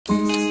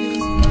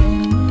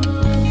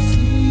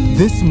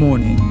This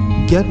morning,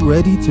 get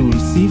ready to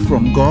receive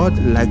from God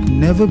like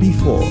never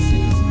before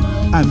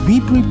and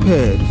be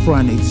prepared for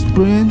an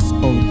experience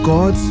of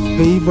God's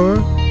favor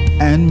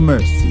and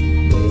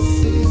mercy.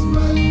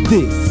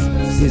 This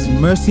is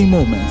Mercy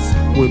Moments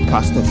with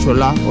Pastor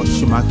Sola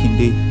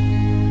Osunmakinde.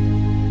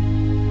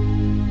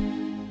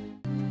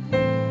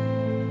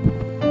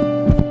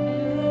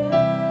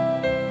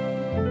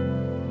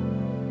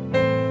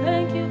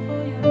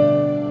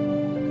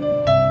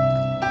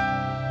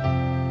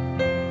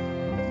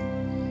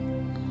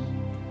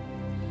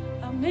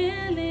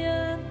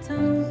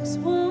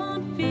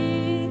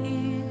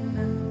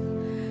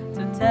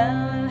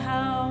 Tell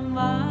how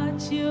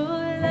much you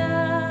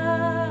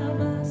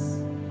love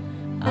us.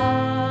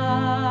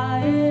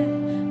 Aye,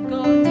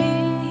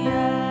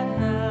 Godia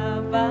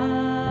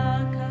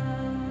Nabaka.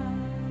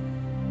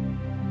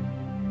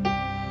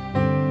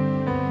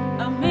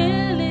 A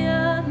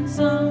million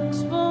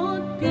songs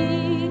won't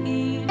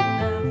be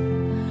enough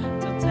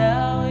to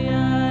tell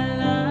your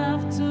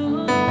love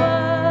towards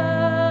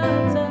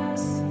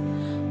us.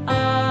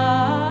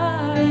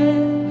 Aye,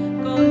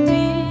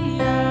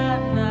 Godia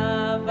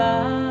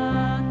Nabaka.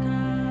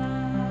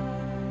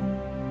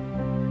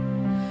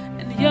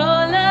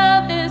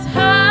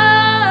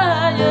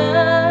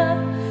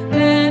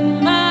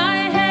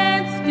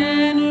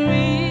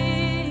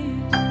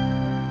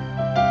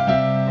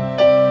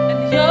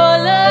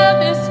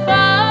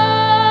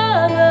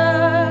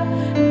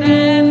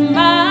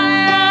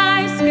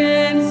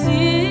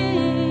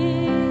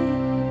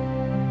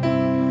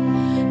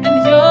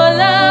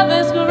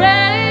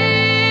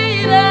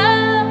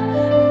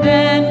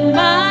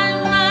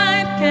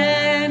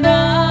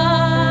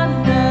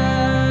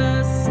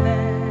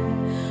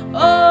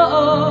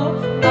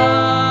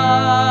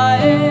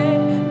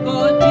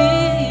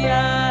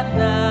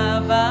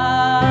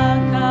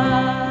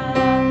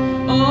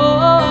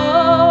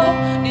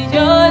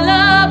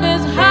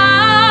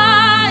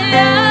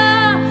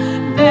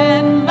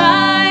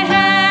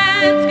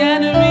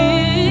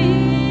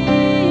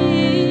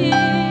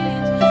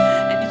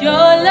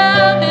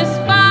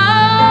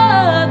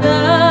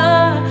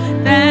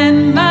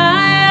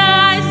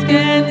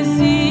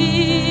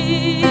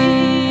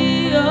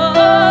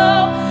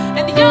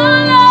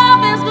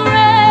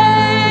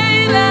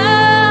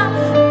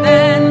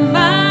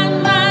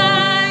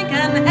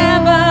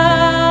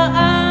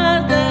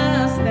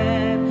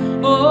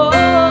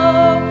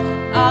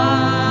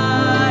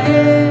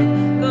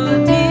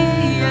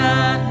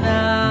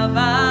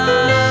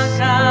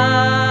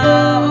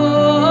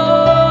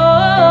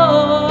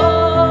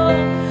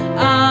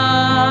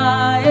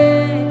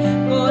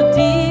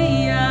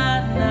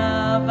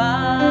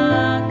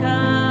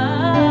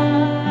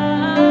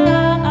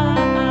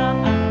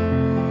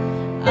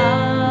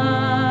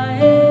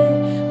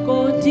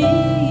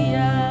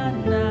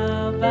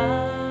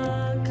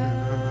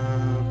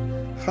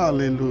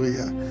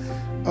 Hallelujah.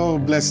 Oh,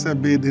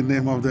 blessed be the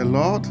name of the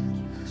Lord.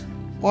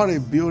 What a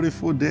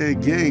beautiful day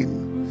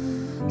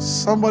again.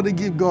 Somebody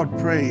give God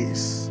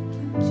praise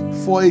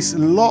for His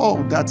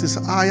love that is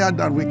higher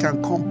than we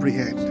can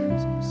comprehend.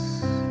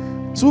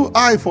 Too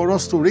high for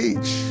us to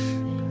reach.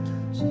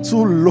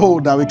 Too low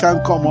that we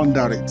can't come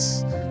under it.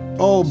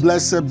 Oh,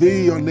 blessed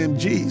be your name,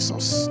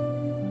 Jesus.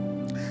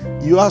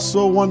 You are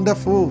so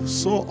wonderful,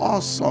 so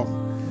awesome.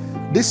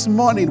 This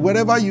morning,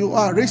 wherever you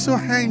are, raise your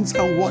hands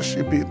and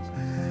worship Him.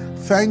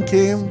 Thank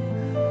Him.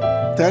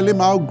 Tell Him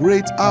how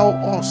great, how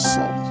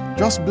awesome.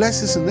 Just bless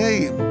His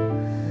name.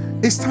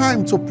 It's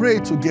time to pray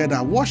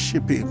together.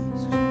 Worship Him.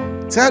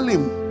 Tell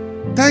Him,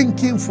 thank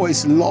Him for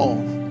His love.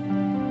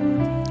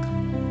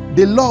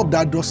 The love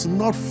that does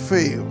not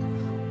fail.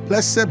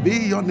 Blessed be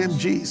your name,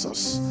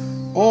 Jesus.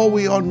 Oh,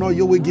 we honor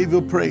you. We give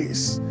you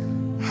praise.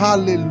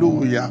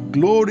 Hallelujah.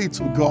 Glory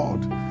to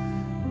God.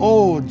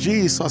 Oh,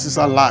 Jesus is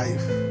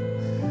alive.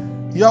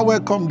 You are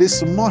welcome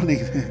this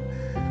morning.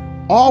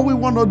 All we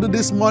want to do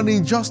this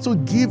morning is just to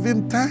give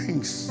Him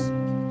thanks.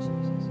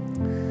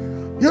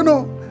 You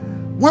know,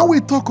 when we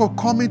talk of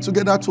coming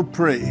together to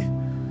pray,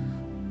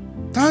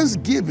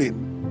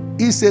 thanksgiving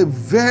is a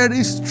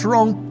very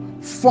strong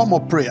form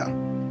of prayer.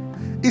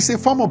 It's a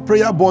form of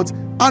prayer, but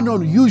an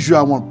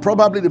unusual one,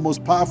 probably the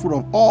most powerful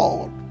of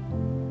all.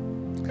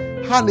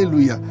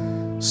 Hallelujah.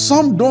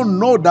 Some don't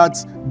know that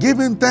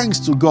giving thanks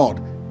to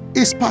God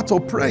is part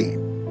of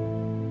praying.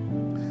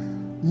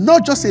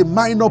 Not just a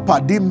minor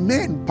part, the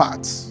main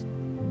part.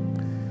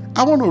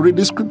 I want to read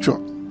the scripture.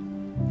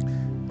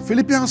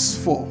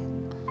 Philippians 4,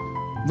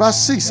 verse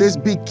 6 says,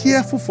 be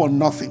careful for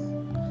nothing,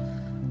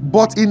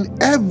 but in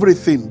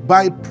everything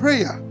by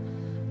prayer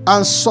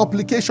and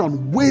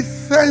supplication with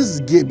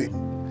thanksgiving.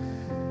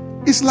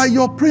 It's like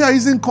your prayer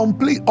isn't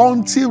complete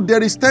until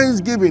there is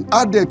thanksgiving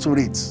added to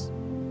it.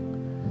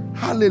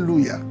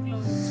 Hallelujah.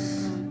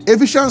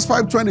 Ephesians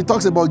 5:20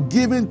 talks about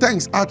giving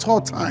thanks at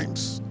all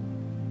times.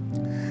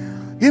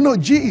 You know,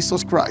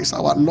 Jesus Christ,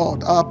 our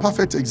Lord, our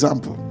perfect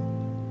example,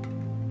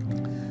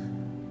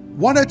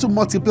 wanted to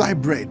multiply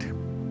bread.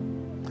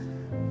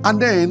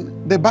 And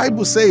then the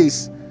Bible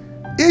says,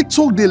 He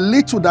took the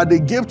little that they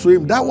gave to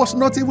Him. That was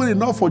not even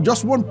enough for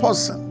just one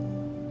person.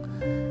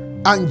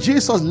 And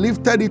Jesus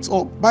lifted it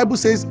up. Bible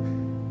says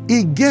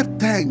he gave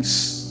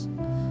thanks,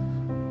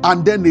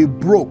 and then he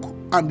broke,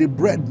 and the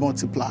bread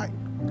multiplied.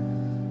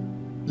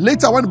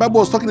 Later, when the Bible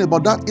was talking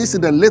about that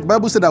incident, the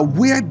Bible said that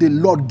where the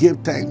Lord gave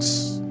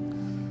thanks,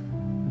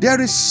 there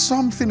is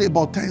something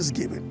about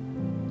thanksgiving.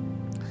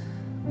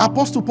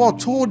 Apostle Paul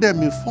told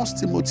them in 1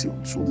 Timothy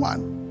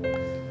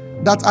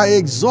 2:1 that I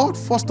exhort,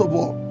 first of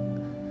all,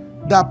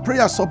 that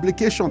prayer,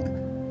 supplication,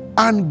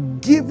 and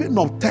giving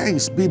of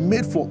thanks be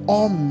made for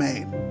all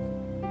men.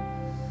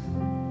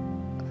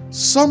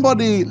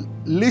 Somebody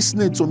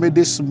listening to me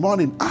this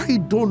morning, I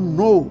don't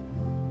know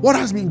what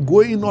has been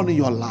going on in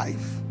your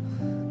life.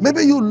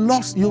 Maybe you've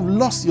lost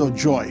your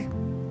joy.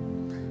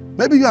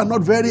 Maybe you are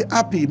not very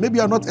happy. Maybe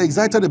you are not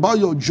excited about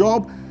your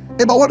job,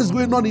 about what is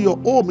going on in your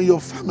home, in your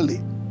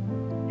family.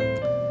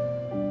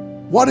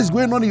 What is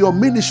going on in your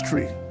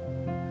ministry.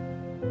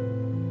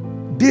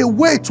 The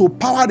way to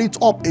power it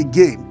up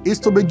again is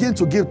to begin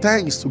to give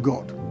thanks to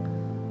God.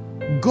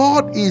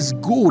 God is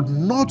good,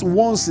 not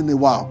once in a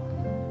while,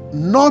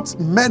 not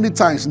many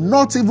times,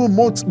 not even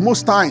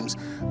most times.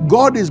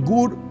 God is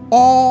good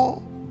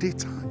all the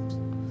time.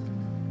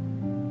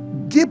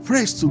 Give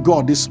praise to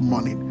God this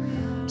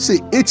morning.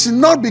 See, it's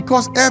not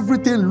because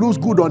everything looks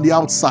good on the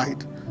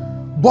outside,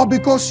 but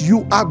because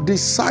you have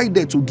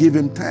decided to give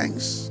him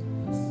thanks.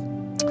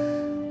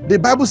 The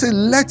Bible says,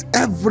 let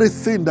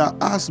everything that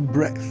has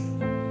breath.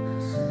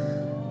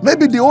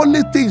 Maybe the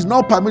only things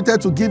not permitted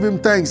to give him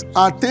thanks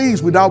are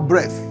things without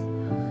breath.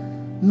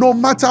 No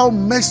matter how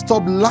messed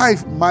up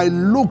life might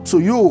look to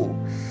you,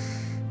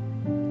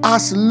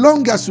 as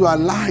long as you are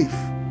alive,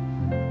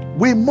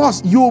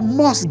 you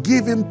must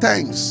give him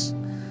thanks.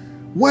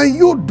 When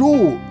you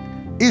do,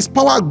 his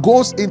power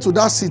goes into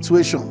that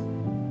situation.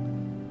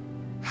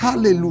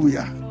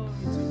 Hallelujah.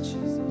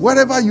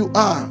 Wherever you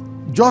are,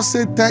 just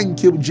say,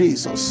 thank you,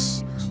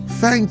 Jesus.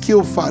 Thank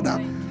you,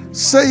 Father.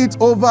 Say it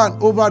over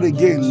and over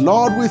again.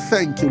 Lord, we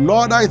thank you.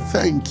 Lord, I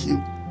thank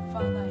you.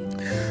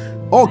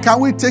 Oh, can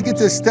we take it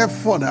a step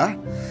further?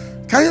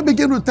 Can you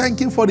begin to thank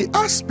him for the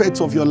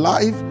aspects of your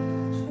life?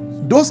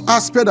 Those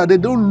aspects that they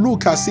don't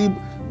look as if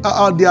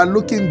they are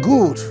looking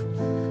good.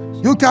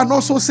 You can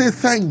also say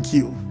thank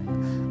you.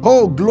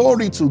 Oh,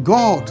 glory to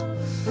God.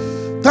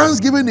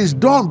 Thanksgiving is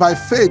done by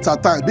faith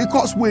at times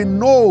because we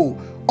know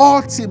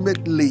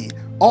ultimately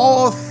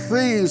all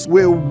things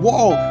will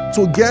work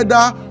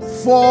together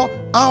for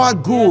our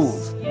good.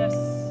 Yes.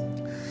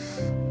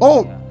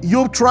 Oh,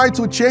 you try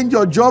to change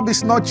your job,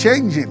 it's not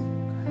changing.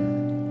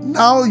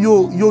 Now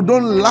you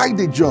don't like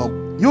the job.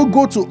 You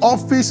go to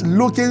office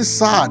looking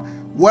sad,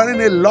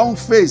 wearing a long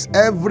face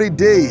every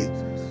day.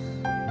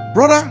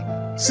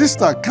 Brother,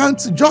 sister,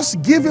 can't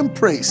just give him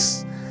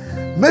praise.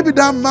 Maybe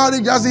that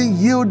marriage hasn't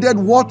yielded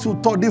what you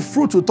thought, the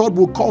fruit you thought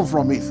would come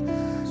from it.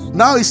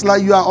 Now it's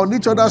like you are on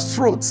each other's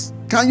throats.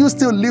 Can you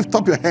still lift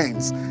up your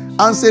hands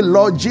and say,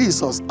 Lord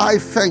Jesus, I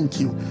thank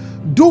you.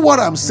 Do what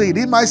I'm saying.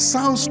 It might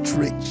sound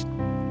strange.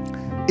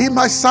 It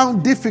might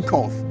sound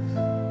difficult.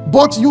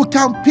 But you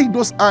can pick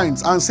those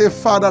hands and say,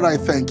 Father, I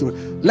thank you.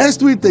 Let's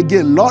do it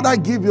again. Lord, I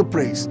give you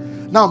praise.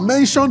 Now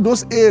mention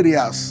those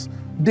areas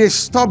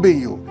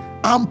disturbing you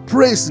and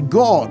praise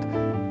God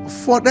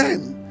for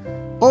them.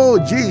 Oh,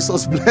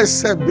 Jesus,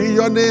 blessed be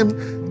your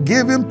name.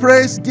 Give him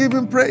praise, give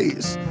him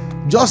praise.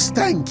 Just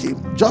thank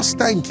him, just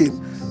thank him.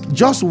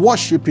 Just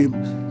worship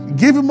him.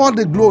 Give him all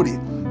the glory.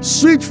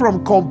 Switch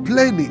from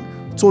complaining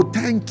to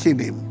thanking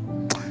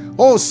him.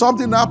 Oh,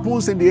 something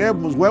happens in the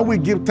heavens when we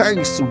give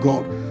thanks to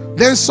God.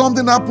 Then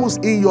something happens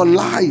in your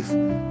life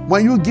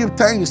when you give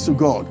thanks to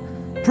God.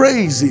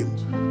 Praise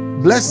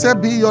him. Blessed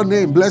be your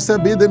name.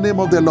 Blessed be the name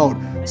of the Lord.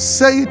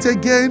 Say it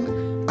again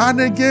and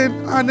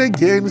again and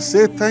again.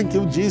 Say thank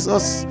you,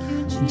 Jesus.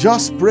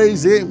 Just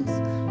praise him.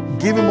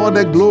 Give him all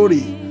the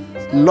glory.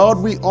 Lord,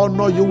 we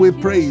honor you. We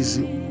praise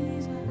you.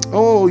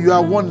 Oh, you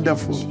are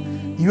wonderful.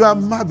 You are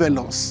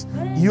marvelous.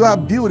 You are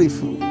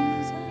beautiful.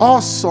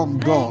 Awesome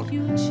God.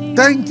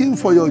 Thank him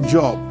for your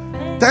job.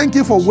 Thank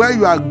you for where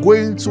you are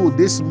going to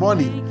this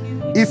morning.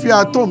 If you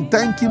are at home,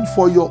 thank him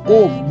for your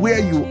home, where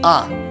you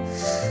are.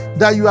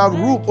 That you have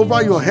roof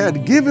over your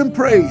head. Give him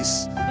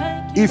praise.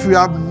 If you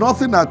have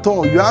nothing at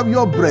all, you have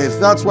your breath.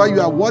 That's why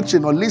you are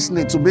watching or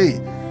listening to me.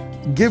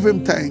 Give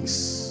him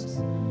thanks.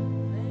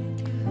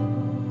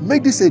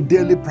 Make this a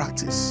daily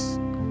practice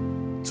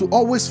to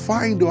always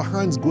find your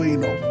hands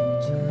going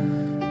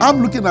up.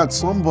 I'm looking at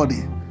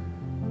somebody.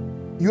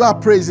 You are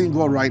praising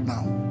God right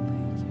now.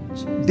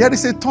 There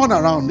is a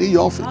turnaround in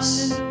your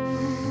office.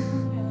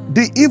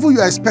 The evil you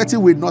are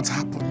expecting will not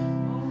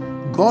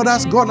happen. God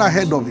has gone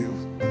ahead of you.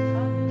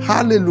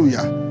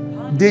 Hallelujah.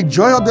 The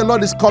joy of the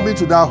Lord is coming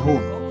to that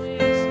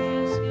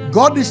home.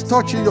 God is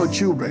touching your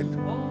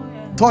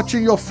children,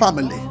 touching your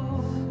family.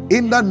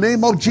 In the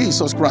name of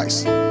Jesus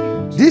Christ.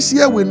 This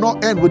year will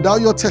not end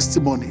without your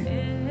testimony.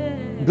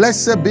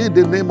 Blessed be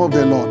the name of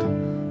the Lord.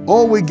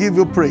 Oh, we give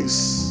you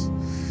praise.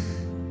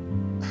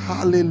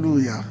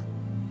 Hallelujah.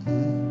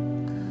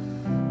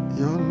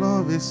 Your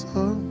love is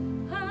so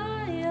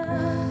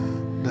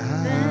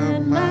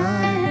that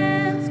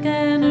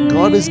my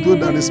God God is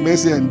good and his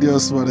mercy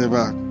endures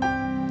forever.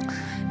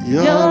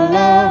 Your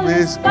love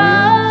is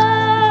great.